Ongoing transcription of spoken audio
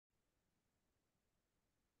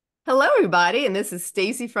Hello, everybody, and this is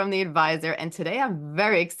Stacey from The Advisor. And today I'm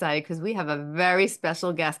very excited because we have a very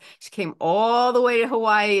special guest. She came all the way to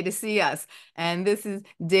Hawaii to see us, and this is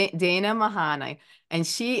Dana Mahan. And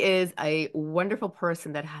she is a wonderful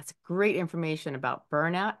person that has great information about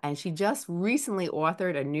burnout. And she just recently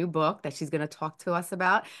authored a new book that she's going to talk to us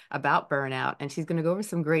about burnout. And she's going to go over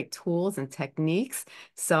some great tools and techniques.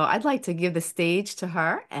 So I'd like to give the stage to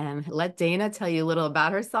her and let Dana tell you a little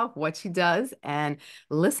about herself, what she does, and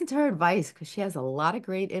listen to her advice because she has a lot of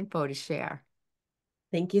great info to share.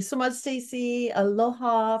 Thank you so much, Stacey.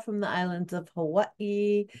 Aloha from the islands of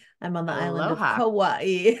Hawaii. I'm on the island of Aloha.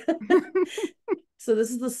 Kauai. So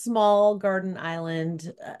this is the small garden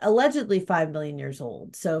island, allegedly 5 million years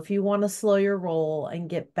old. So if you want to slow your roll and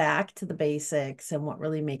get back to the basics and what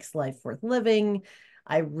really makes life worth living,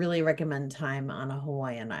 I really recommend time on a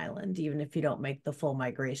Hawaiian island, even if you don't make the full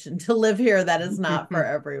migration to live here. That is not for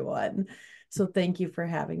everyone. So thank you for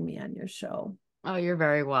having me on your show. Oh, you're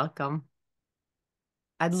very welcome.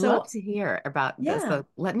 I'd love So to hear about this. yeah, So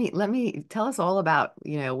let me tell us all about,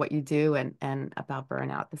 what you do and about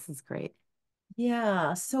burnout. This is great.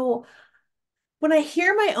 yeah. So when I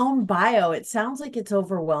hear my own bio, it sounds like it's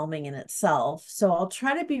overwhelming in itself. So I'll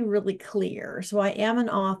try to be really clear. So I am an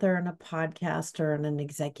author and a podcaster and an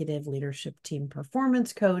executive leadership team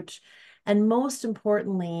performance coach. And most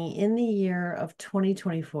importantly, in the year of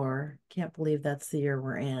 2024, can't believe that's the year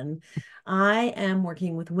we're in, I am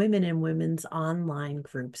working with women in women's online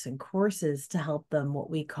groups and courses to help them what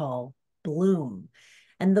we call bloom.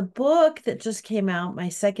 And the book that just came out, my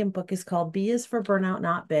second book, is called B is for Burnout,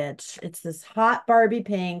 Not Bitch. It's this hot Barbie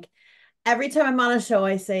pink. Every time I'm on a show,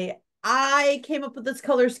 I say, I came up with this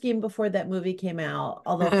color scheme before that movie came out.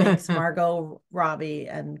 Although thanks Margot Robbie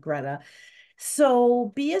and Greta.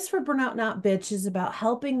 So B is for Burnout, Not Bitch is about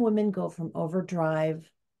helping women go from overdrive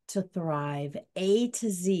to thrive, A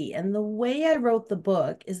to Z. And the way I wrote the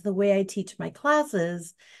book is the way I teach my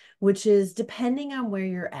classes, which is depending on where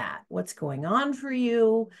you're at, what's going on for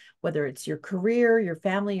you, whether it's your career, your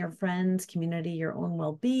family, your friends, community, your own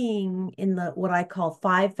well-being, in the what I call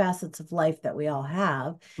 5 facets of life that we all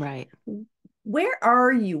have. Right. Where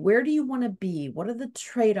are you? Where do you want to be? What are the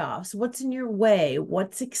trade-offs? What's in your way?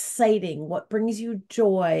 What's exciting? What brings you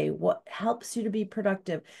joy? What helps you to be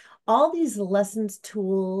productive? All these lessons,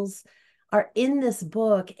 tools are in this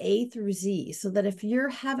book, A through Z, so that if you're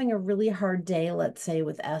having a really hard day, let's say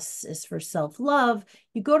with S is for self-love,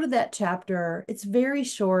 you go to that chapter. It's very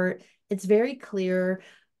short, it's very clear.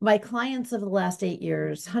 My clients of the last 8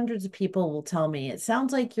 years, hundreds of people will tell me, it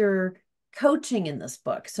sounds like you're coaching in this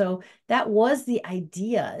book. So that was the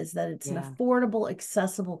idea, is that it's an Yeah. affordable,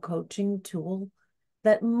 accessible coaching tool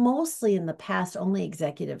that mostly in the past only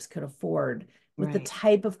executives could afford with the Right.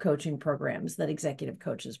 type of coaching programs that executive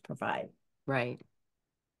coaches provide. Right.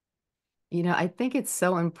 I think it's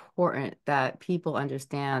so important that people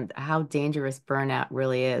understand how dangerous burnout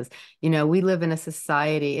really is. We live in a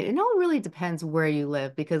society, and it all really depends where you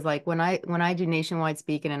live because like when I do nationwide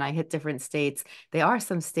speaking and I hit different states, there are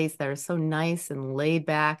some states that are so nice and laid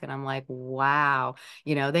back and I'm like, wow.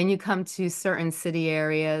 Then you come to certain city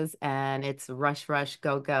areas and it's rush, rush,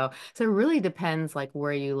 go, go. So it really depends like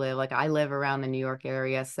where you live. Like I live around the New York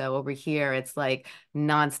area, so over here it's like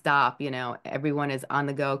nonstop, everyone is on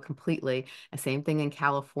the go completely. Same thing in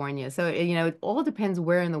California. So, it all depends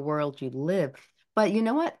where in the world you live. But you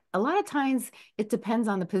know what? A lot of times it depends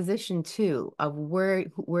on the position too, of where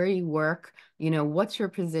you work, what's your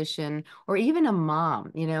position, or even a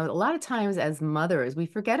mom. A lot of times as mothers, we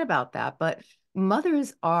forget about that, but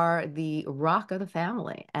mothers are the rock of the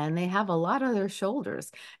family and they have a lot on their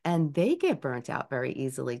shoulders and they get burnt out very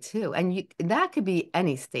easily too. And that could be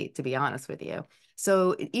any state, to be honest with you.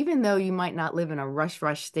 So even though you might not live in a rush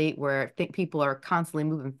state where think people are constantly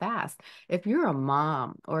moving fast, if you're a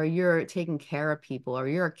mom or you're taking care of people or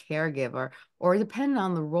you're a caregiver or depending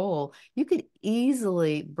on the role, you could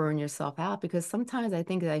easily burn yourself out because sometimes I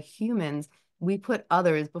think that humans, we put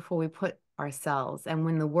others before we put ourselves. And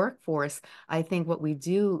when the workforce, I think what we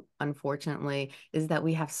do, unfortunately, is that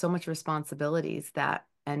we have so much responsibilities that,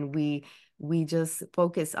 and we just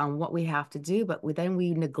focus on what we have to do, but then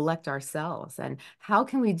we neglect ourselves. And how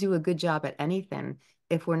can we do a good job at anything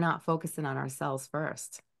if we're not focusing on ourselves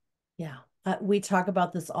first? Yeah. We talk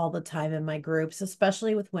about this all the time in my groups,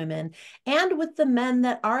 especially with women and with the men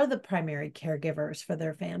that are the primary caregivers for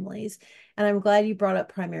their families. And I'm glad you brought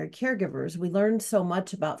up primary caregivers. We learned so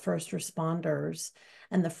much about first responders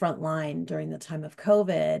and the front line during the time of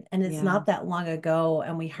COVID. And it's Yeah, not that long ago,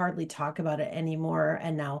 and we hardly talk about it anymore.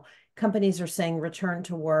 And now companies are saying return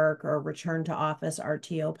to work or return to office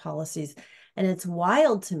RTO policies. And it's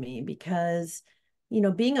wild to me because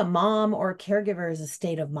being a mom or a caregiver is a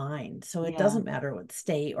state of mind. So it Yeah. doesn't matter what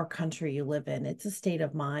state or country you live in, it's a state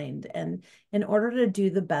of mind. And in order to do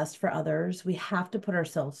the best for others, we have to put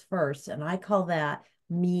ourselves first. And I call that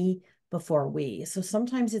me before we. So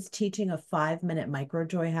sometimes it's teaching a 5 minute micro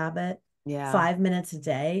joy habit, Yeah. 5 minutes a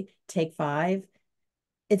day, take five.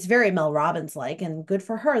 It's very Mel Robbins like, and good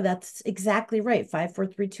for her. That's exactly right. Five, four,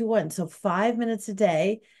 three, two, one. So 5 minutes a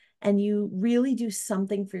day, and you really do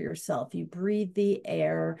something for yourself. You breathe the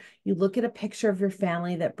air, you look at a picture of your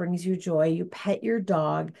family that brings you joy, you pet your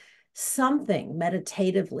dog, something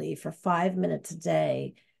meditatively for 5 minutes a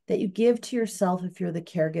day that you give to yourself if you're the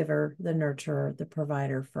caregiver, the nurturer, the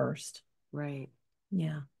provider first. Right.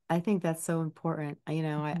 Yeah. I think that's so important.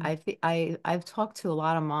 Mhm. I've talked to a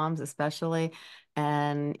lot of moms, especially,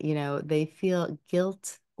 and they feel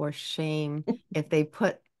guilt or shame if they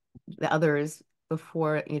put the others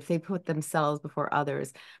before, if they put themselves before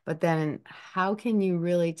others. But then how can you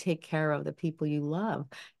really take care of the people you love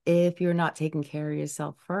if you're not taking care of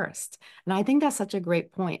yourself first? And I think that's such a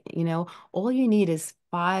great point. All you need is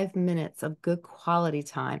 5 minutes of good quality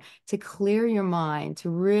time to clear your mind, to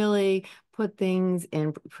really put things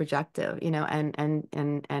in projective,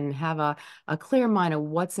 and have a clear mind of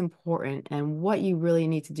what's important and what you really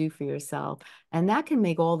need to do for yourself. And that can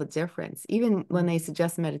make all the difference. Even when they Mhm.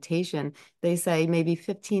 suggest meditation, they say maybe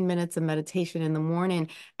 15 minutes of meditation in the morning,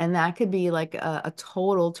 and that could be like a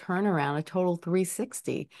total turnaround, a total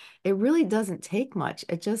 360. It really doesn't take much.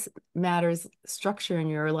 It just matters structuring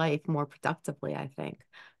your life more productively, I think.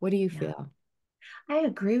 What do you Yeah. feel? I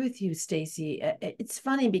agree with you, Stacey. It's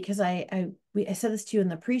funny because I said this to you in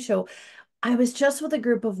the pre-show. I was just with a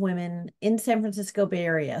group of women in San Francisco Bay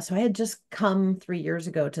Area. So I had just come 3 years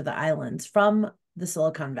ago to the islands from the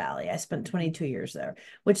Silicon Valley. I spent Mhm. 22 years there,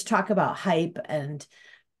 which talk about hype and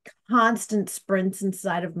constant sprints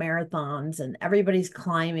inside of marathons and everybody's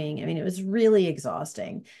climbing. I mean, it was really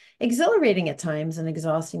exhausting, exhilarating at times and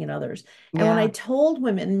exhausting at others. And when I Yeah, told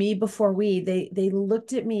women me before we, they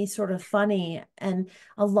looked at me sort of funny, and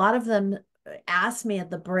a lot of them asked me at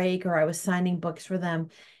the break, or I was signing books for them,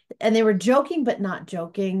 and they were joking but not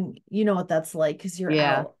joking. You know what that's like because you're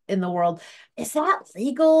yeah, out in the world. Is that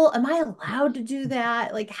legal? Am I allowed to do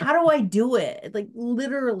that? Like, how do I do it? Like,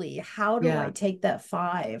 literally, how do I yeah. take that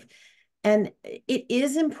five? And it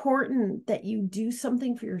is important that you do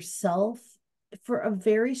something for yourself for a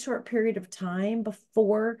very short period of time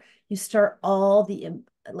before you start all the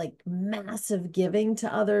like massive giving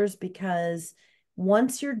to others, because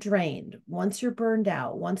once you're drained, once you're burned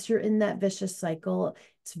out, once you're in that vicious cycle,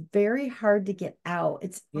 it's very hard to get out.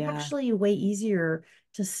 It's Yeah. actually way easier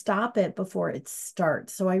to stop it before it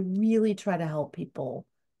starts. So I really try to help people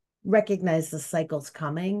recognize the cycle's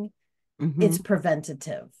coming. It's Hmm.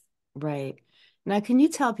 preventative. Right. Now, can you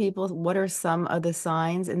tell people what are some of the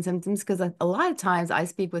signs and symptoms? Because a lot of times I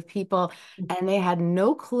speak with people and they had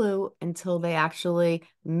no clue until they actually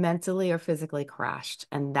mentally or physically crashed.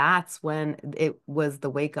 And that's when it was the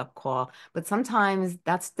wake-up call. But sometimes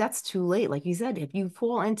that's too late. Like you said, if you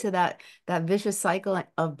fall into that vicious cycle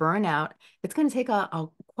of burnout, it's going to take a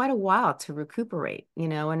quite a while to recuperate,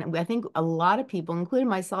 and I think a lot of people, including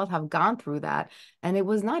myself, have gone through that. And it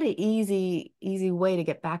was not an easy way to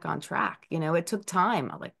get back on track. It took time,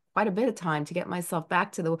 like quite a bit of time to get myself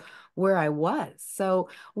back to the where I was. So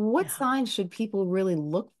what Yeah. signs should people really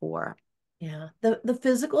look for? Yeah. The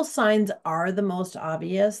physical signs are the most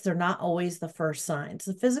obvious. They're not always the first signs.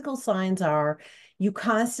 The physical signs are you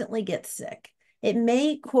constantly get sick. It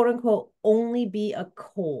may quote unquote only be a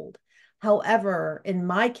cold. However, in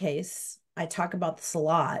my case, I talk about this a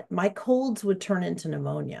lot. My colds would turn into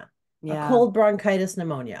pneumonia. A Yeah, cold bronchitis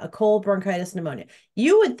pneumonia, a cold bronchitis pneumonia.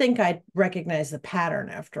 You would think I'd recognize the pattern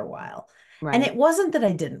after a while. And right. it wasn't that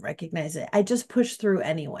I didn't recognize it. I just pushed through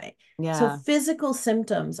anyway. So Yeah, physical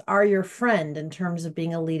symptoms are your friend in terms of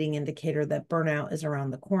being a leading indicator that burnout is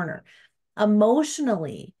around the corner.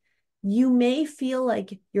 Emotionally, you may feel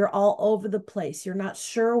like you're all over the place. You're not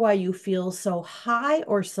sure why you feel so high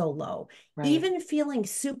or so low. right. Even feeling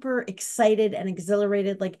super excited and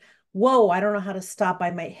exhilarated, like, whoa, I don't know how to stop. I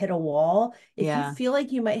might hit a wall. If you Yeah, feel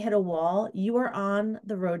like you might hit a wall, you are on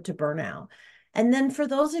the road to burnout. And then for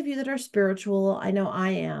those of you that are spiritual, I know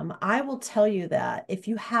I am, I will tell you that if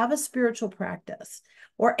you have a spiritual practice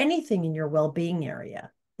or anything in your well being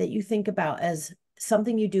area that you think about as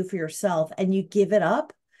something you do for yourself and you give it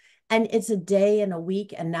up, and it's a day and a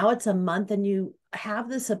week, and now it's a month, and you have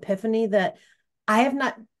this epiphany that I have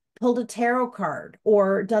not pulled a tarot card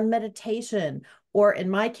or done meditation, or in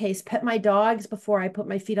my case, pet my dogs before I put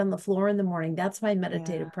my feet on the floor in the morning. That's my yeah,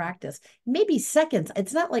 meditative practice. Maybe seconds.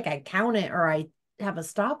 It's not like I count it or I have a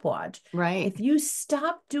stopwatch. Right. If you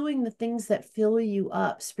stop doing the things that fill you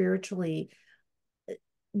up spiritually,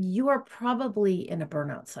 you are probably in a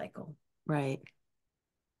burnout cycle. Right.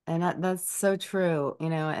 And that's so true,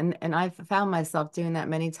 and I've found myself doing that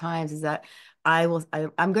many times is that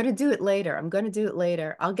I'm going to do it later. I'm going to do it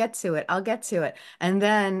later. I'll get to it. I'll get to it. And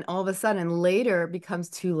then all of a sudden later becomes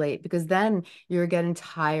too late because then you're getting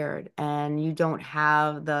tired and you don't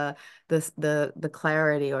have the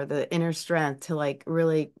clarity or the inner strength to like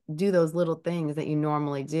really do those little things that you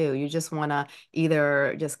normally do. You just want to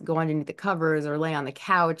either just go underneath the covers or lay on the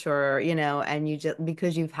couch or, and you just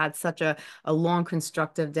because you've had such a long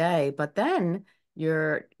constructive day, but then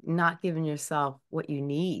you're not giving yourself what you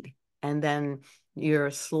need. And then you're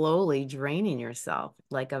slowly draining yourself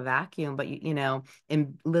like a vacuum, but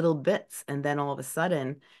in little bits. And then all of a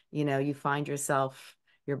sudden, you find yourself,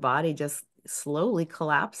 your body just slowly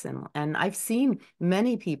collapsing. And I've seen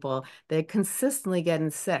many people that consistently getting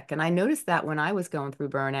sick. And I noticed that when I was going through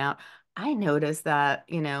burnout, I noticed that,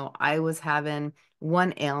 I was having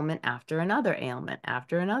one ailment after another ailment.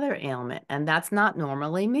 And that's not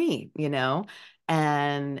normally me.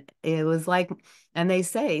 And it was like, and they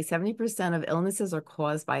say 70% of illnesses are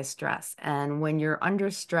caused by stress. And when you're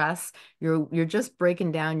under stress, you're just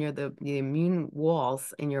breaking down the immune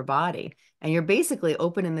walls in your body. And you're basically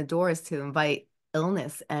opening the doors to invite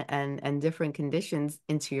illness and different conditions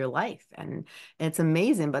into your life. And it's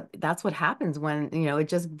amazing, but that's what happens when, it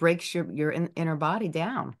just breaks your inner body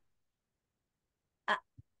down.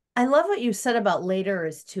 I love what you said about later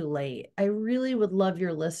is too late. I really would love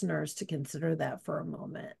your listeners to consider that for a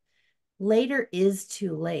moment. Later is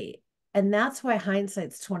too late. And that's why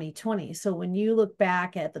hindsight's 2020. So when you look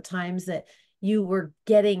back at the times that you were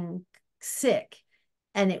getting sick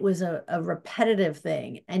and it was a repetitive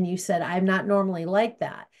thing, and you said, I'm not normally like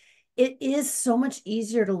that, it is so much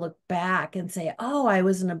easier to look back and say, oh, I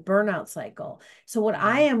was in a burnout cycle. So, what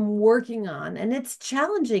I Yeah. am working on, and it's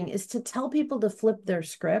challenging, is to tell people to flip their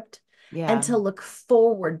script and Yeah. to look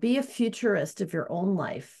forward, be a futurist of your own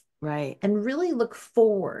life Right. and really look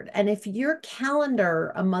forward. And if your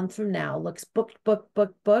calendar a month from now looks booked, booked,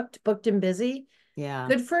 booked, booked, booked and busy, Yeah.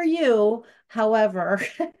 good for you. However,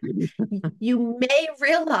 you may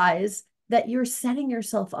realize that you're setting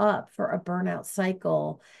yourself up for a burnout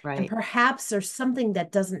cycle. And Right. perhaps there's something that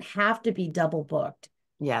doesn't have to be double booked.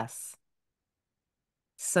 Yes.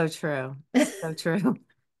 So true. So true.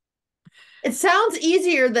 It sounds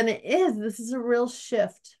easier than it is. This is a real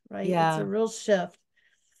shift, right? It's a Yeah. real shift.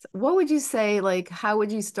 What would you say, like, how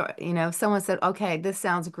would you start? If someone said, okay, this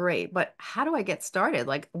sounds great, but how do I get started?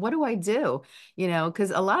 Like, what do I do? Because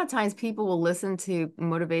a lot of times people will listen to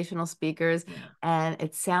motivational speakers Yeah. and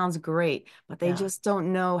it sounds great, but they Yeah. just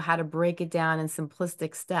don't know how to break it down in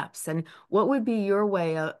simplistic steps. And what would be your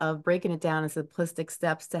way of breaking it down in simplistic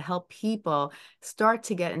steps to help people start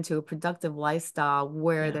to get into a productive lifestyle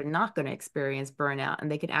where Yeah. they're not going to experience burnout and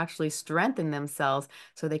they can actually strengthen themselves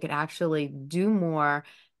so they could actually do more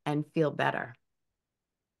and feel better.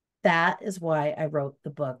 That is why I wrote the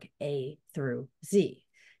book A through Z.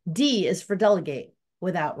 D is for delegate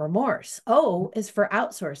without remorse. O is for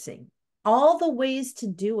outsourcing. All the ways to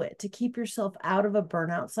do it to keep yourself out of a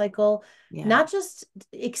burnout cycle, Yeah. not just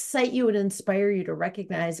excite you and inspire you to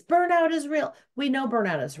recognize burnout is real. We know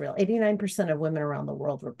burnout is real. 89% of women around the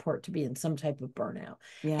world report to be in some type of burnout.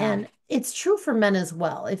 Yeah. And it's true for men as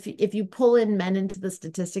well. If you pull in men into the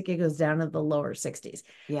statistic, it goes down to the lower 60s.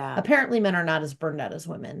 Yeah. Apparently men are not as burned out as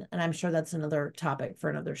women, and I'm sure that's another topic for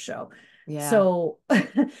another show. Yeah. So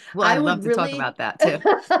Well, I I'd love would to talk really about that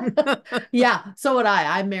too. yeah, so would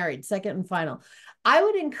I'm married, second and final. I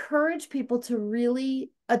would encourage people to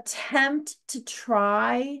really attempt to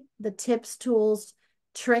try the tips, tools,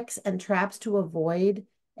 tricks, and traps to avoid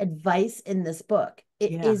advice in this book.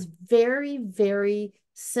 It Yeah. is very, very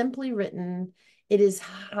simply written. It is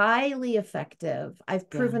highly effective. I've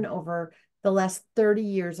Yeah. proven over the last 30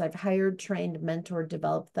 years, I've hired, trained, mentored,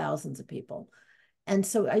 developed thousands of people. And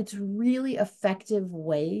so it's really effective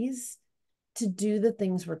ways to do the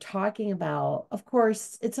things we're talking about. Of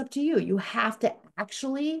course, it's up to you. You have to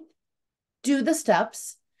actually do the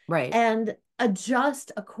steps Right. and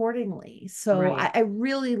adjust accordingly. So Right. I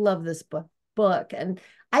really love this book. And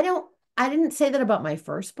I don't I didn't say that about my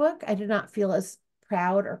first book. I did not feel as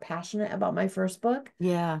proud or passionate about my first book.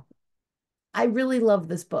 Yeah. I really love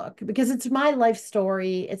this book because it's my life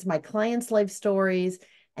story, it's my clients' life stories,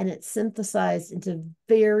 and it's synthesized into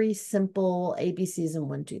very simple ABCs and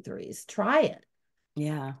one, two, threes. Try it.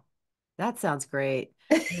 Yeah. That sounds great.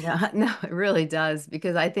 No, it really does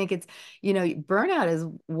because I think it's, burnout is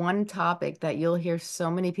one topic that you'll hear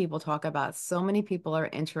so many people talk about. So many people are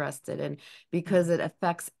interested in because Yeah. it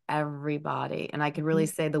affects everybody. And I could really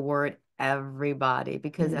Mhm. say the word everybody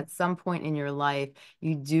because Mhm. at some point in your life,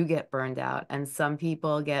 you do get burned out. And some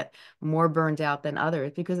people get more burned out than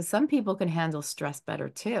others because some people can handle stress better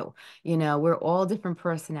too. We're all different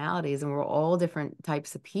personalities and we're all different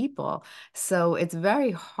types of people. So it's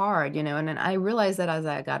very hard, and then I realized that as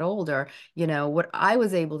I got older, what I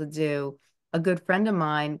was able to do, a good friend of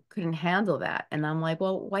mine couldn't handle that. And I'm like,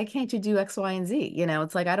 well, why can't you do X, Y, and Z?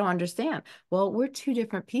 It's like, I don't understand. Well, we're two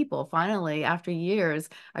different people. Finally, after years,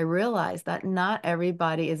 I realized that not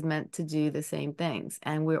everybody is meant to do the same things.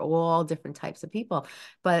 And we're all different types of people.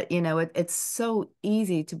 But, it's so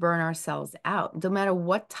easy to burn ourselves out, no matter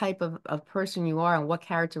what type of person you are and what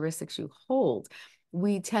characteristics you hold.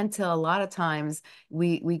 We tend to a lot of times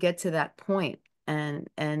we get to that point and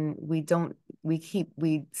we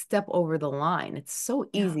step over the line. It's so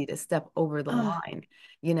Yeah. easy to step over the Oh, line,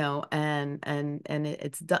 and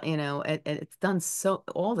it's done, it's done so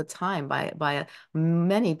all the time by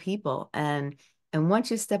many people. And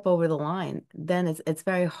once you step over the line, then it's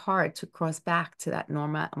very hard to cross back to that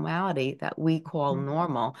normality that we call mhm.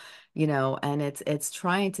 normal, and it's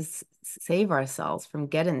trying to save ourselves from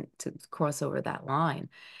getting to cross over that line.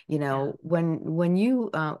 Yeah. When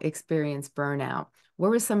you experience burnout, what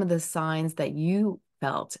were some of the signs that you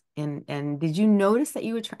felt? And did you notice that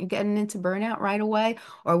you were getting into burnout right away,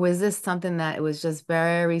 or was this something that it was just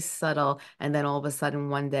very subtle, and then all of a sudden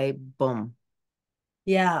one day, boom?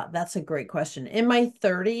 Yeah, that's a great question. In my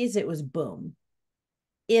 30s, it was boom.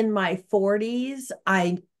 In my 40s,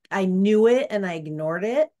 I knew it and I ignored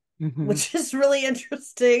it, Hmm. which is really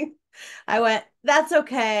interesting. I went, that's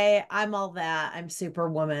okay. I'm all that. I'm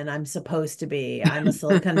superwoman. I'm supposed to be. I'm a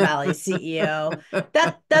Silicon Valley CEO.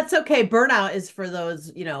 That's okay. Burnout is for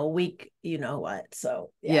those, weak, you know what.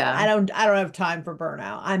 So yeah, Yeah. I don't have time for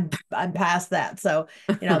burnout. I'm past that. So,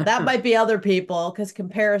 that might be other people because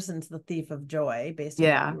comparison's the thief of joy, based on what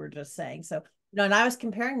Yeah. you were just saying. So and I was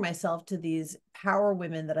comparing myself to these power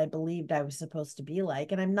women that I believed I was supposed to be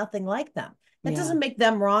like, and I'm nothing like them. That Yeah. doesn't make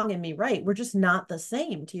them wrong and me right. We're just not the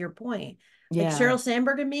same, to your point. Like Yeah. Sheryl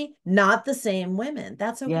Sandberg and me, not the same women.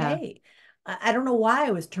 That's Yeah. okay. I don't know why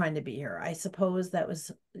I was trying to be her. I suppose that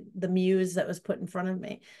was the muse that was put in front of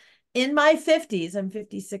me. In my 50s, I'm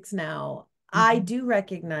 56 now, I Mhm. do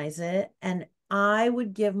recognize it. And I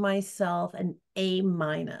would give myself an A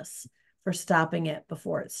minus for stopping it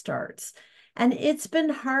before it starts. And it's been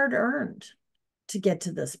hard earned to get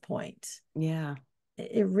to this point. Yeah.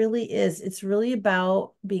 It really is. It's really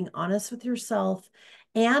about being honest with yourself.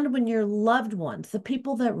 And when your loved ones, the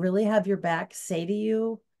people that really have your back, say to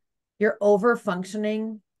you, you're over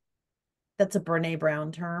functioning. That's a Brene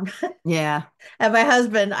Brown term. Yeah. And my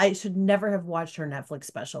husband, I should never have watched her Netflix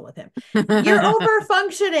special with him. You're over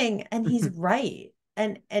functioning. And he's right.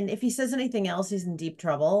 And if he says anything else, he's in deep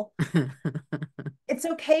trouble. It's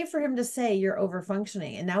okay for him to say you're over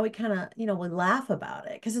functioning. And now we kind of, we laugh about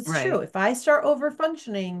it because it's true. Right. If I start over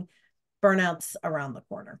functioning, burnout's around the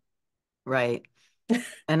corner. Right.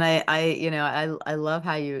 And I love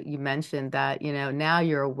how you mentioned that, now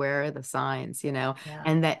you're aware of the signs, Yeah.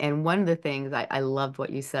 and one of the things I loved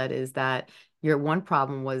what you said is that your one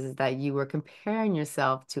problem was is that you were comparing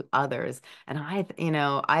yourself to others. And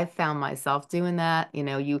I found myself doing that.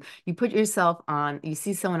 You put yourself on, you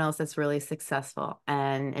see someone else that's really successful.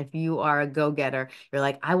 And if you are a go-getter, you're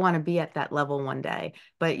like, I want to be at that level one day.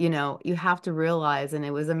 But you have to realize, and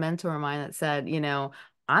it was a mentor of mine that said,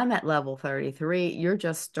 I'm at level 33. You're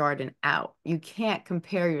just starting out. You can't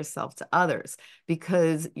compare yourself to others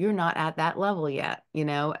because you're not at that level yet,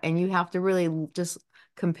 and you have to really just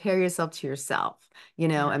compare yourself to yourself,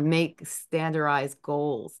 Yeah. and make standardized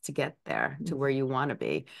goals to get there to where you want to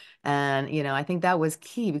be. And, I think that was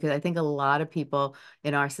key because I think a lot of people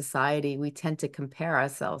in our society, we tend to compare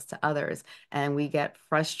ourselves to others and we get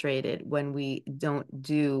frustrated when we don't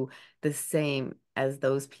do the same as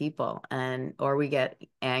those people, and or we get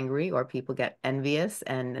angry or people get envious,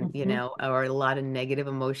 and Mhm. or a lot of negative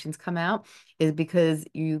emotions come out, is because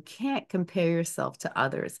you can't compare yourself to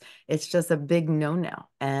others. It's just a big no-no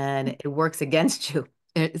and it works against you.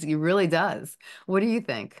 It really does. What do you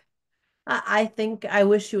think? I think I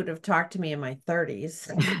wish you would have talked to me in my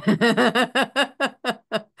 30s.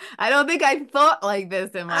 I don't think I thought like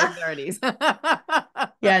this in my 30s.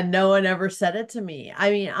 Yeah, no one ever said it to me.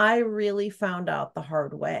 I mean, I really found out the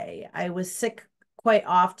hard way. I was sick quite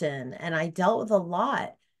often and I dealt with a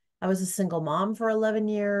lot. I was a single mom for 11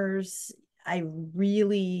 years. I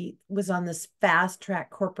really was on this fast track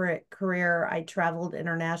corporate career. I traveled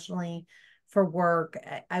internationally for work.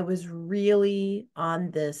 I was really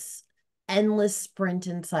on this endless sprint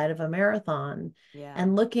inside of a marathon. Yeah,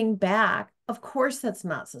 And looking back, of course, that's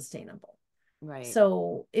not sustainable. right,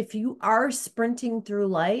 So if you are sprinting through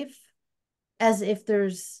life as if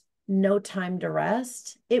there's no time to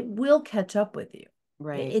rest, it will catch up with you.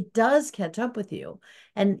 right, It does catch up with you.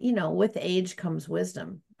 And, with age comes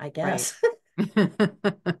wisdom, I right. guess.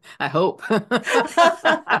 I hope.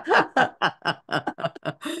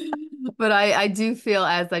 But I do feel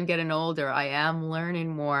as I'm getting older, I am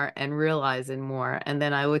learning more and realizing more. And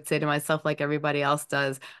then I would say to myself, like everybody else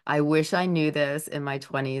does, I wish I knew this in my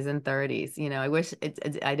 20s and 30s. I wish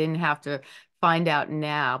I didn't have to find out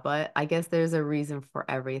now, but I guess there's a reason for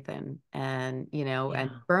everything. And Yeah.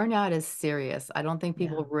 burnout is serious. I don't think Yeah.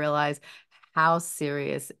 people realize how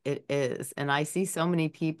serious it is. And I see so many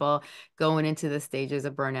people going into the stages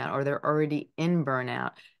of burnout or they're already in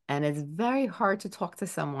burnout. And it's very hard to talk to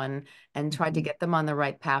someone and try to Mhm. get them on the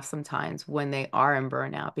right path sometimes when they are in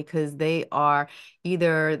burnout because they are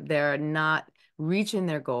either they're not reaching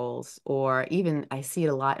their goals or even I see it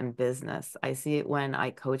a lot in business. I see it when I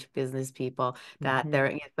coach business people that Mhm.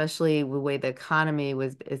 they're especially the way the economy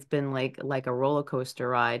was it's been like a roller coaster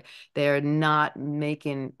ride. They're not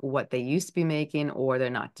making what they used to be making or they're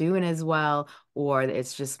not doing as well or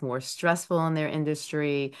it's just more stressful in their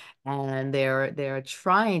industry and they're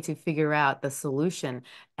trying to figure out the solution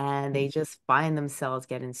and they just find themselves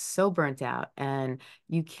getting so burnt out and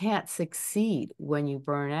you can't succeed when you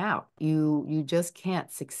burn out. You just can't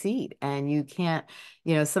succeed and you can't,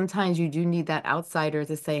 sometimes you do need that outsider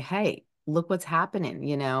to say, "Hey, look what's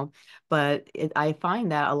happening," but I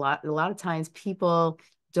find that a lot of times people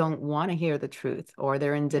don't want to hear the truth or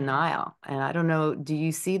they're in Yeah. denial. And I don't know, do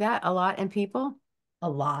you see that a lot in people? A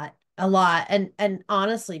lot. A lot. And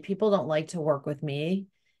honestly, people don't like to work with me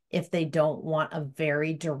if they don't want a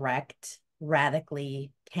very direct,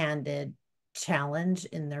 radically candid challenge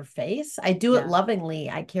in their face. I do it Yeah. lovingly.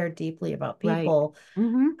 I care deeply about Right. people.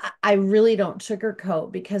 Hmm. I really don't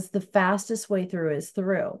sugarcoat because the fastest way through is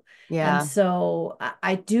through. And Yeah. so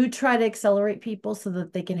I do try to accelerate people so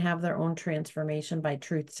that they can have their own transformation by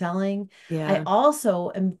truth telling. I Yeah.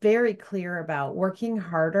 also am very clear about working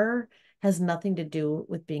harder has nothing to do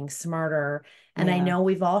with being smarter. And I Yeah. know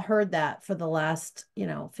we've all heard that for the last,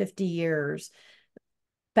 50 years.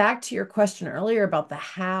 Back to your question earlier about the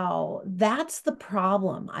how, that's the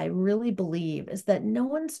problem. I really believe is that no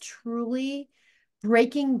one's truly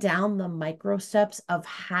breaking down the micro steps of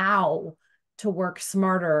how to work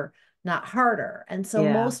smarter, not harder. And so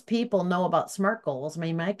Yeah. most people know about SMART goals. I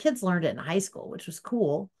mean, my kids learned it in high school, which was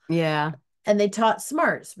cool. Yeah. And they taught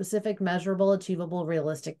SMART, specific, measurable, achievable,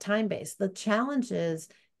 realistic, time based. The challenge is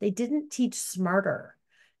they didn't teach smarter.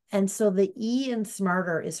 And so the E in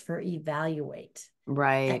smarter is for evaluate. And,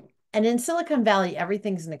 Right. and in Silicon Valley,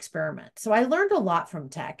 everything's an experiment. So I learned a lot from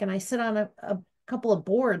tech, and I sit on a couple of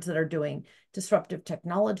boards that are doing disruptive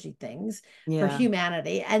technology things for Yeah.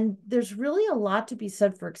 humanity. And there's really a lot to be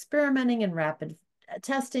said for experimenting and rapid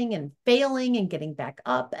testing and failing and getting back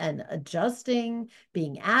up and adjusting,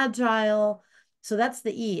 being agile. So that's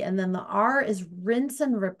the E. And then the R is rinse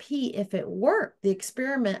and repeat. If it worked, the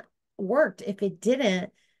experiment worked. If it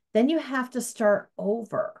didn't, then you have to start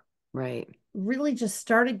over. Right. Really just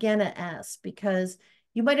start again at S because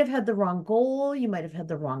you might have had the wrong goal, you might have had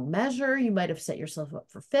the wrong measure, you might have set yourself up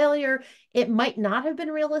for failure. It might not have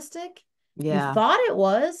been realistic. You Yeah. thought it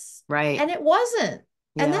was, Right. and it wasn't.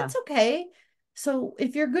 And Yeah. that's okay. So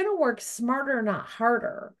if you're going to work smarter, not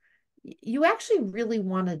harder, you actually really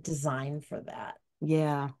want to design for that.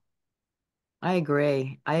 Yeah. I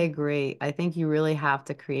agree. I agree. I think you really have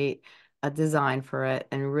to create a design for it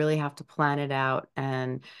and really have to plan it out.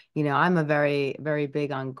 And, I'm a very, very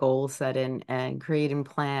big on goal setting and creating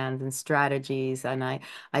plans and strategies. And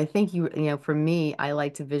I think for me, I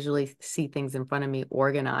like to visually see things in front of me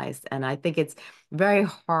organized. And I think it's very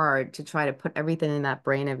hard to try to put everything in that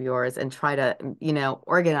brain of yours and try to,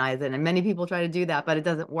 organize it. And many people try to do that, but it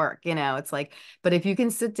doesn't work. It's like, but if you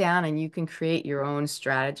can sit down and you can create your own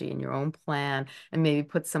strategy and your own plan and maybe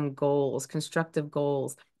put some goals, constructive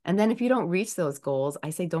goals. And then if you don't reach those goals, I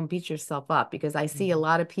say don't beat yourself up because I see a Mhm.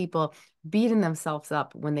 lot of people beating themselves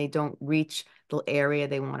up when they don't reach the area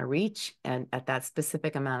they want to reach and at that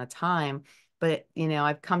specific amount of time. But,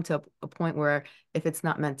 I've come to a point where if it's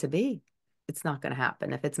not meant to be, it's not going to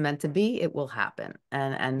happen. If it's meant to be, it will happen.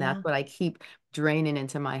 And that's Yeah. what I keep draining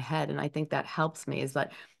into my head. And I think that helps me is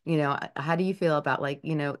like, how do you feel about like,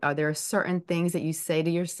 are there certain things that you say to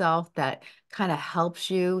yourself that kind of helps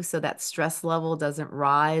you so that stress level doesn't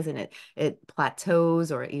rise and it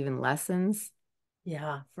plateaus or even lessens?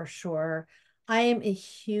 Yeah, for sure. I am a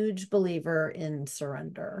huge believer in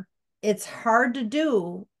surrender. It's hard to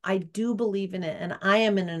do. I do believe in it, and I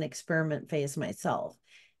am in an experiment phase myself.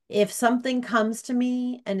 If something comes to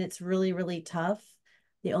me and it's really, really tough,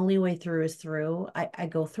 the only way through is through. I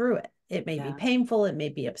go through it. It may be Yeah. painful, it may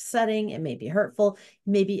be upsetting, it may be hurtful, it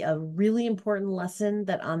may be a really important lesson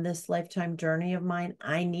that on this lifetime journey of mine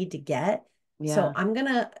I need to get. So Yeah. I'm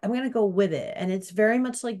gonna go with it. And it's very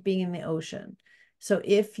much like being in the ocean. So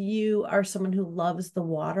if you are someone who loves the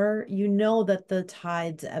water, you know that the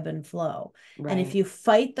tides ebb and flow. And if Right. you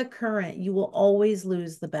fight the current, you will always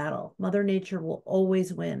lose the battle. Mother Nature will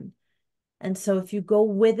always win. And so if you go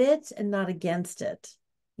with it and not against it,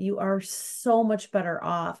 you are so much better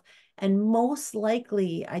off. And most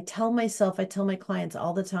likely, I tell my clients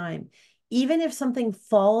all the time, even if something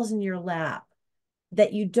falls in your lap,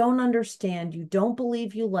 that you don't understand, you don't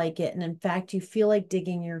believe you like it, and in fact, you feel like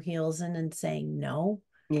digging your heels in and saying no.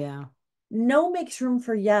 Yeah. No makes room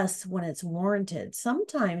for yes when it's warranted.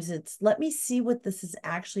 Sometimes it's let me see what this is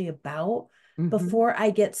actually about Hmm. before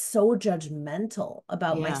I get so judgmental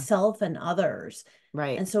about Yeah. myself and others.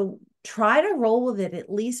 Right. And so try to roll with it at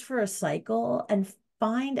least for a cycle and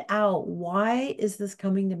find out, why is this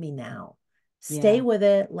coming to me now? Stay Yeah. with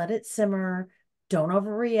it, let it simmer, don't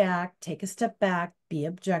overreact, take a step back, be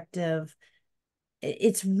objective.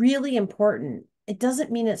 It's really important. It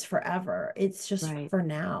doesn't mean it's forever, it's just Right. for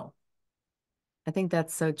now. I think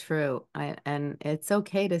that's so true. And it's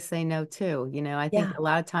okay to say no too. I think Yeah. a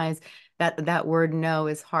lot of times that word no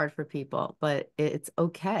is hard for people, but it's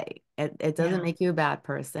okay. It doesn't Yeah. make you a bad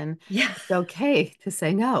person. Yeah. It's okay to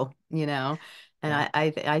say no. And Yeah.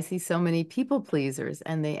 I see so many people pleasers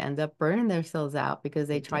and they end up burning themselves out because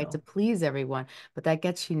they They try to do. please everyone, but that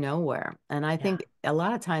gets you nowhere. And I Yeah. think a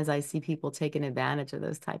lot of times I see people taking advantage of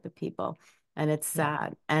those type of people. And it's Yeah.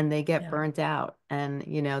 sad and they get Yeah. burnt out and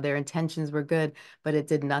their intentions were good but it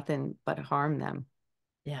did nothing but harm them.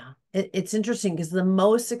 Yeah. It's interesting because the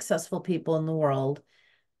most successful people in the world,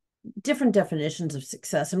 different definitions of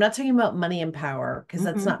success. I'm not talking about money and power because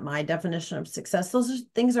that's Hmm. not my definition of success.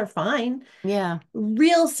 Things are fine. Yeah,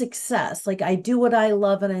 Real success, like I do what I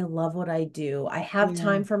love and I love what I do. I have yeah,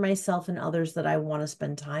 time for myself and others that I want to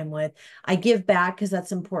spend time with. I give back because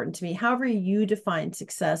that's important to me. However, you define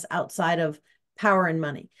success outside of power and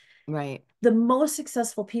money. right. The most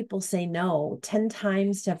successful people say no 10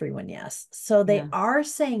 times to everyone yes. So they Yeah, are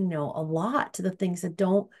saying no a lot to the things that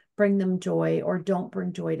don't bring them joy or don't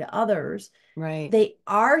bring joy to others. right, They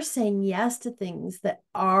are saying yes to things that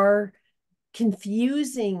are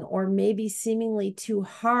confusing or maybe seemingly too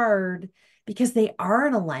hard because they are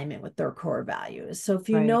in alignment with their core values. So if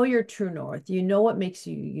you right. know your true north, you know what makes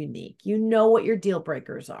you unique, you know what your deal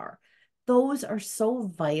breakers are. Those are so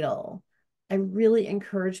vital. I really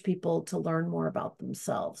encourage people to learn more about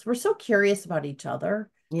themselves. We're so curious about each other.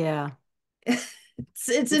 Yeah. It's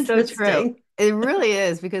It's so true. interesting. It really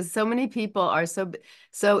is because so many people are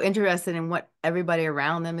so interested in what everybody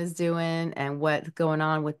around them is doing and what's going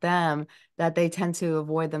on with them that they tend to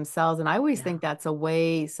avoid themselves. And I always Yeah. think that's a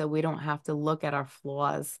way so we don't have to look at our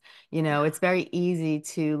flaws. Yeah. It's very easy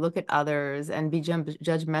to look at others and be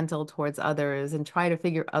judgmental towards others and try to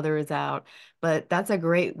figure others out. But that's a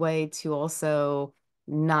great way to also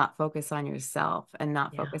not focus on yourself and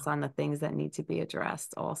not focus Yeah. on the things that need to be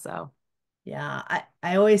addressed also. Yeah,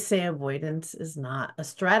 I always say avoidance is not a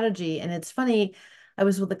strategy. And it's funny, I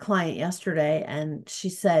was with a client yesterday and she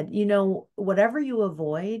said, whatever you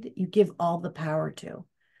avoid, you give all the power to.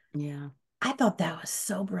 Yeah. I thought that was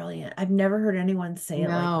so brilliant. I've never heard anyone say it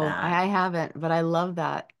like No, that. I haven't, but I love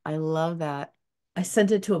that. I love that. I sent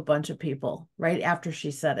it to a bunch of people right after she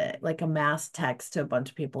said it, like a mass text to a bunch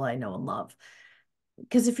of people I know and love.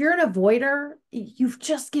 Because if you're an avoider, you've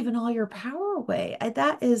just given all your power away.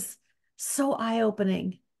 That is so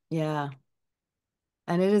eye-opening. Yeah.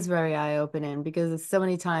 And it is very eye-opening because so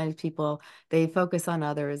many times people they focus on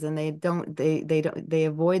others and they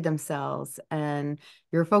avoid themselves and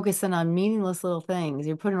you're focusing on meaningless little things.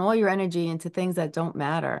 You're putting all your energy into things that don't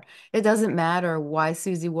matter. It doesn't matter why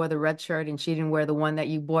Susie wore the red shirt and she didn't wear the one that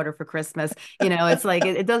you bought her for Christmas. It's like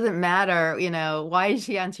it doesn't matter, why did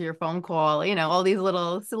she answer your phone call? All these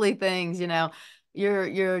little silly things.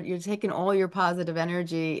 You're taking all your positive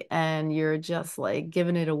energy and you're just like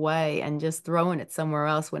giving it away and just throwing it somewhere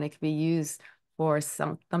else when it could be used for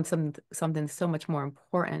something so much more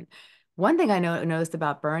important. One thing I noticed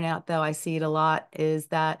about burnout, though, I see it a lot, is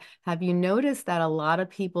that have you noticed that a lot of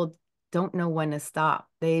people don't know when to stop?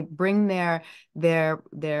 They bring their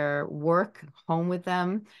work home with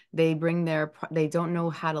them. They don't know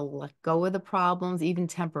how to let go of the problems, even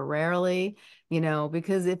temporarily,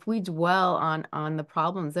 because if we dwell on the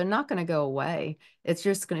problems, they're not going to go away. It's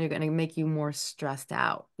just going to make you more stressed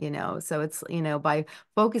out. So it's, by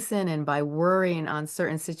focusing and by worrying on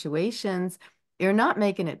certain situations, you're not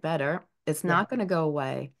making it better. It's Yeah, not going to go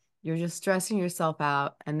away. You're just stressing yourself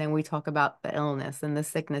out. And then we talk about the illness and the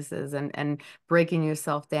sicknesses and breaking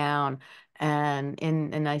yourself down.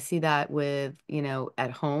 And I see that with,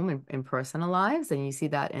 at home in personal lives, and you see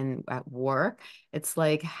that in at work. It's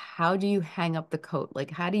like, how do you hang up the coat? Like,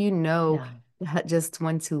 how do you know yeah, just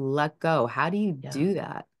when to let go? How do you yeah, do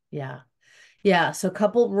that? yeah. Yeah, so a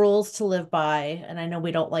couple rules to live by, and I know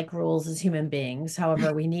we don't like rules as human beings.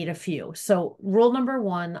 However, we need a few. So, rule number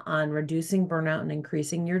one on reducing burnout and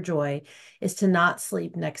increasing your joy is to not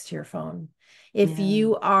sleep next to your phone. If Yeah.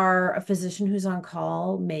 you are a physician who's on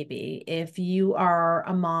call, maybe. If you are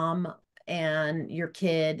a mom and your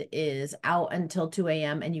kid is out until 2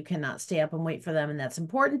 a.m. and you cannot stay up and wait for them, and that's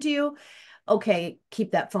important to you, okay,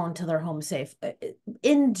 keep that phone till they're home safe.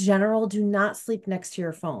 In general, do not sleep next to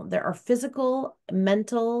your phone. There are physical,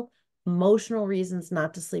 mental, emotional reasons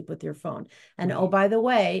not to sleep with your phone. And oh, Right. by the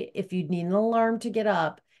way, if you need an alarm to get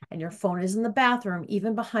up and your phone is in the bathroom,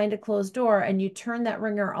 even behind a closed door, and you turn that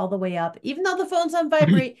ringer all the way up, even though the phone's on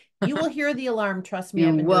vibrate, you will hear the alarm. Trust me, You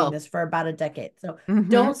I've been doing will. this for about a decade. So Hmm.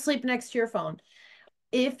 don't sleep next to your phone.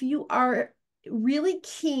 If you are really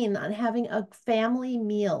keen on having a family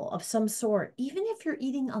meal of some sort, even if you're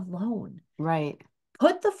eating alone, Right.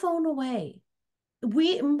 put the phone away. How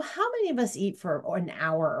many of us eat for an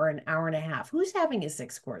hour or an hour and a half? Who's having a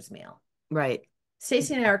six-course meal? Right.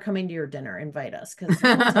 Stacey and I are coming to your dinner. Invite us because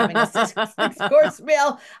no one's having a six course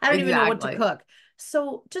meal. I don't even know what to Exactly. cook.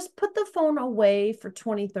 So just put the phone away for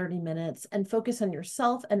 20, 30 minutes and focus on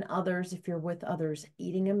yourself and others if you're with others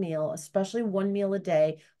eating a meal, especially one meal a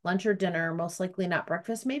day, lunch or dinner, most likely not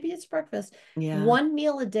breakfast. Maybe it's breakfast. Yeah. One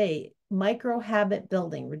meal a day, micro habit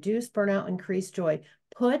building, reduce burnout, increase joy.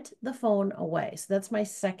 Put the phone away. So that's my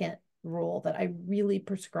second rule that I really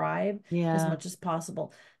prescribe as Yeah. much as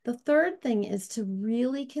possible. The third thing is to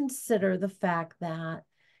really consider the fact that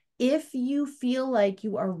if you feel like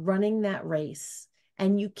you are running that race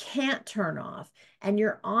and you can't turn off and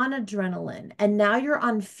you're on adrenaline and now you're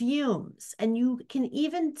on fumes and you can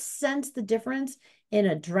even sense the difference in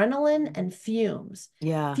adrenaline and fumes.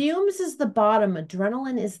 Yeah. Fumes is the bottom,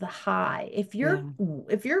 adrenaline is the high. If Yeah.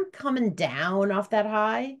 you're coming down off that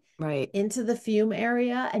high Right. into the fume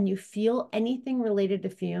area and you feel anything related to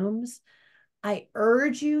fumes, I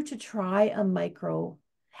urge you to try a micro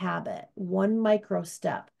habit, one micro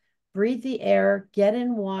step. Breathe the air, get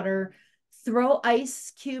in water, throw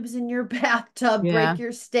ice cubes in your bathtub, break Yeah.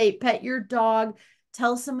 your state, pet your dog,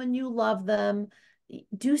 tell someone you love them.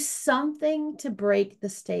 Do something to break the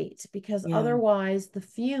state because Yeah. otherwise the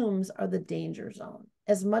fumes are the danger zone.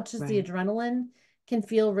 As much as the Right. adrenaline can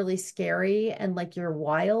feel really scary and like you're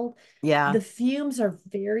wild, Yeah. the fumes are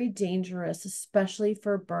very dangerous, especially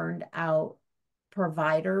for burned out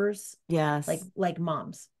providers like Yes.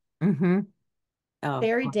 moms. Mm-hmm. Oh,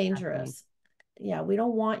 Very most definitely. dangerous. Yeah, we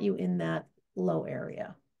don't want you in that low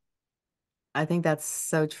area. I think that's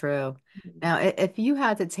so true. Now, if you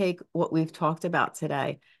had to take what we've talked about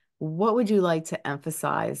today, what would you like to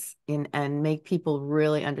emphasize in and make people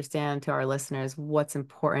really understand to our listeners what's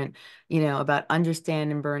important, about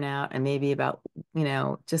understanding burnout and maybe about,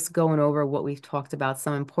 just going over what we've talked about,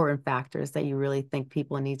 some important factors that you really think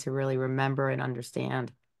people need to really remember and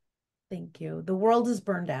understand? Thank you. The world is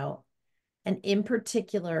burned out. And in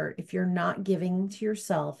particular, if you're not giving to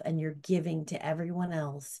yourself and you're giving to everyone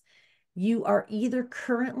else, you are either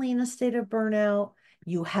currently in a state of burnout,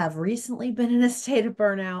 you have recently been in a state of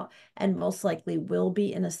burnout, and most likely will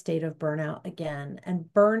be in a state of burnout again. And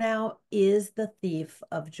burnout is the thief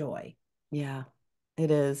of joy. Yeah, it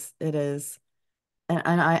is. It is.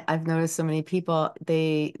 And I've noticed so many people,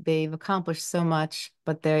 they've accomplished so much,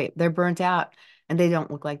 but they're burnt out and they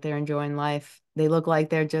don't look like they're enjoying life. They look like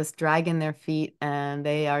they're just dragging their feet and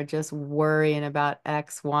they are just worrying about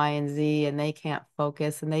X, Y, and Z, and they can't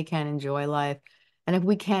focus and they can't enjoy life. And if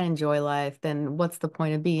we can't enjoy life, then what's the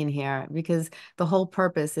point of being here? Because the whole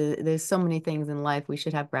purpose is there's so many things in life we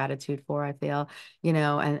should have gratitude for, I feel,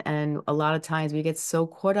 and a lot of times we get so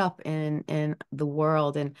caught up in the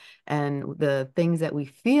world and the things that we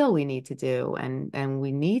feel we need to do and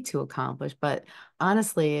we need to accomplish. But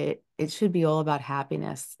honestly, it should be all about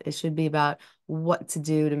happiness. It should be about what to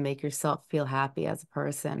do to make yourself feel happy as a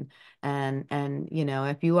person. And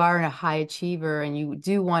if you are a high achiever and you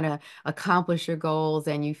do want to accomplish your goals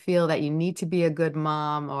and you feel that you need to be a good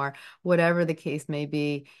mom or whatever the case may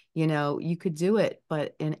be, you could do it,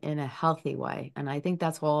 but in a healthy way. And I think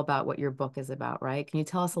that's all about what your book is about, right? Can you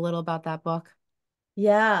tell us a little about that book?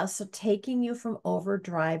 Yeah, so taking you from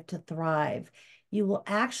overdrive to thrive, you will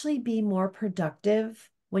actually be more productive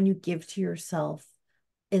when you give to yourself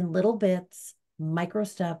in little bits, micro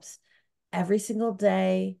steps, every single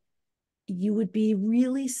day. You would be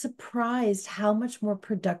really surprised how much more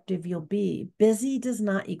productive you'll be. Busy does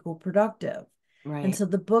not equal productive. And Right. so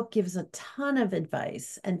the book gives a ton of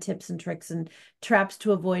advice and tips and tricks and traps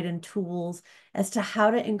to avoid and tools as to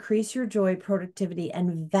how to increase your joy, productivity,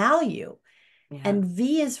 and value. Yeah. And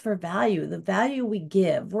V is for value, the value we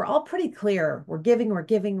give. We're all pretty clear. We're giving, we're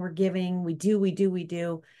giving, we're giving. We do, we do, we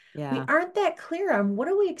do. We Yeah. aren't that clear on what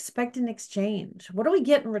do we expect in exchange? What do we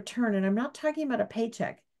get in return? And I'm not talking about a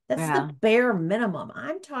paycheck. That's the Yeah. bare minimum.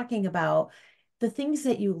 I'm talking about the things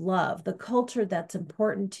that you love, the culture that's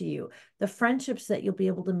important to you, the friendships that you'll be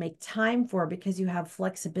able to make time for because you have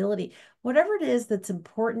flexibility. Whatever it is that's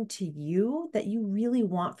important to you that you really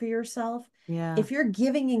want for yourself, Yeah. if you're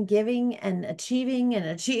giving and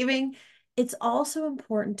achieving, it's also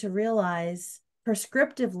important to realize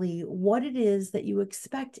prescriptively what it is that you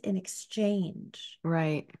expect in exchange,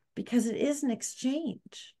 Right. because it is an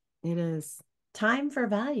exchange. It is. Time for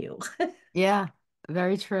value. Yeah.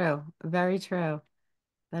 Very true. Very true.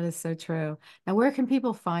 That is so true. Now, where can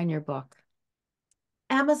people find your book?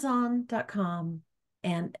 Amazon.com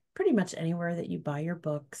and pretty much anywhere that you buy your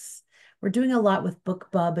books. We're doing a lot with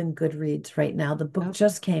BookBub and Goodreads right now. The book Okay.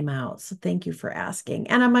 just came out, so thank you for asking.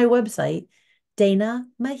 And on my website, Dana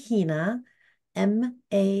Mahina, Mahina.com.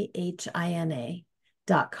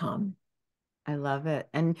 I love it.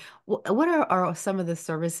 And what are some of the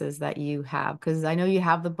services that you have? Because I know you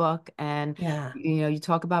have the book and Yeah. you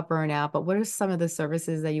talk about burnout, but what are some of the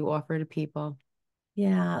services that you offer to people?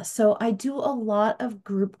 Yeah, so I do a lot of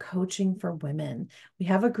group coaching for women. We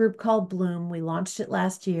have a group called Bloom. We launched it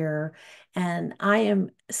last year, and I am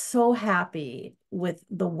so happy with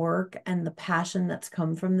the work and the passion that's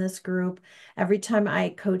come from this group. Every time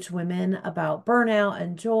I coach women about burnout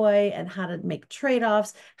and joy and how to make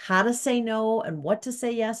trade-offs, how to say no and what to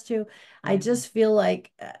say yes to, I Yeah. just feel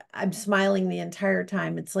like I'm smiling the entire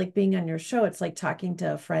time. It's like being on your show. It's like talking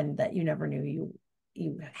to a friend that you never knew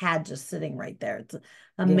you had just sitting right there. It's Yeah.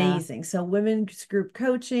 amazing. So women's group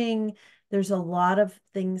coaching, there's a lot of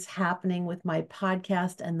things happening with my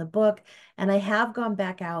podcast and the book. And I have gone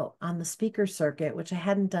back out on the speaker circuit, which I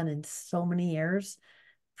hadn't done in so many years,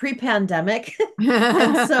 pre-pandemic.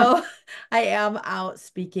 And so I am out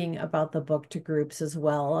speaking about the book to groups as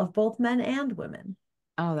well of both men and women.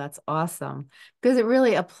 Oh, that's awesome. Because it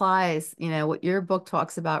really applies, what your book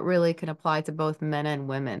talks about really can apply to both men and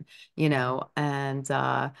women, and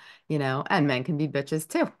men can be bitches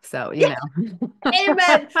too. So, Yeah,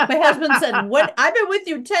 amen. My husband said, "What? I've been with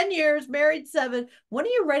you 10 years, married 7. When are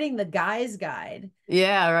you writing the guy's guide?"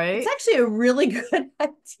 Yeah, It's right? actually a really good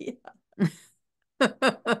idea.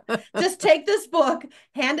 Just take this book,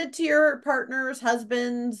 hand it to your partners,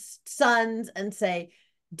 husbands, sons, and say,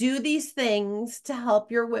 do these things to help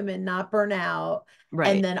your women not burn out. And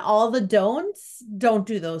Right. then all the don'ts, don't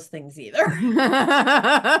do those things either.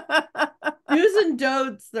 Do's and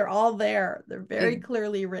don'ts, they're all there. They're very It-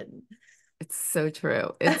 clearly written. It's so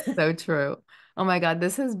true. It's so true. Oh my God,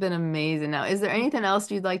 this has been amazing. Now, is there anything else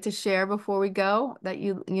you'd like to share before we go that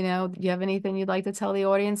do you have anything you'd like to tell the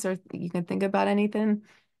audience or you can think about anything?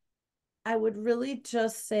 I would really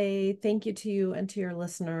just say thank you to you and to your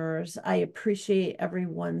listeners. I appreciate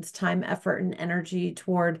everyone's time, effort, and energy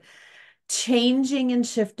toward changing and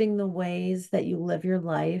shifting the ways that you live your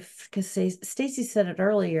life. Because Stacey said it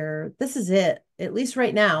earlier, this is it, at least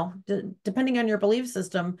right now, depending on your belief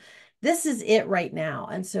system, this is it right now.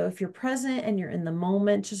 And so if you're present and you're in the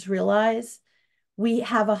moment, just realize we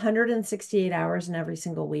have 168 hours in every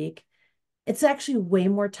single week. It's actually way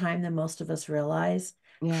more time than most of us realize.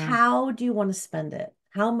 Yeah, How do you want to spend it?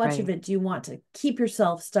 How much of right. it do you want to keep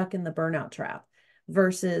yourself stuck in the burnout trap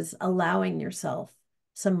versus allowing yourself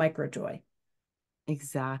some micro joy?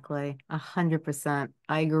 Exactly. 100%.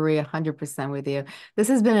 I agree 100% with you. This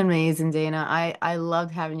has been amazing, Dana. I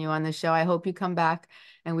loved having you on the show. I hope you come back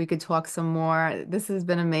and we could talk some more. This has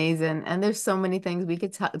been amazing. And there's so many things we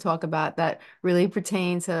could talk about that really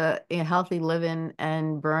pertain to healthy living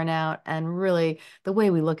and burnout and really the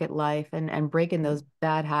way we look at life and breaking those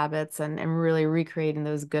bad habits and really recreating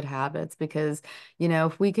those good habits. Because,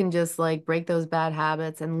 if we can just like break those bad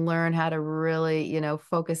habits and learn how to really,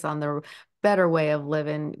 focus on the better way of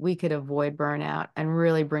living, we could avoid burnout and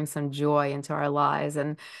really bring some joy into our lives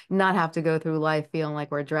and not have to go through life feeling like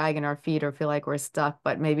we're dragging our feet or feel like we're stuck,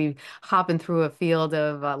 but maybe hopping through a field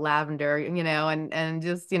of lavender, and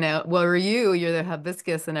just, well, for you, you're the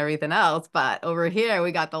hibiscus and everything else, but over here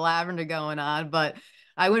we got the lavender going on, but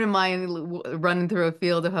I wouldn't mind running through a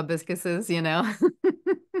field of hibiscuses.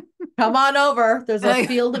 Come on over. There's a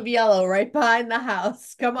field of yellow right behind the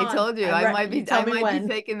house. Come I on. told you I'm I ready. might You be tell I me might be when.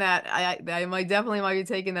 taking that. I might definitely might be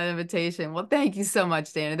taking that invitation. Well, thank you so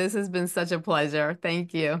much, Dana. This has been such a pleasure.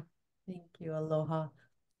 Thank you. Thank you. Aloha.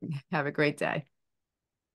 Have a great day.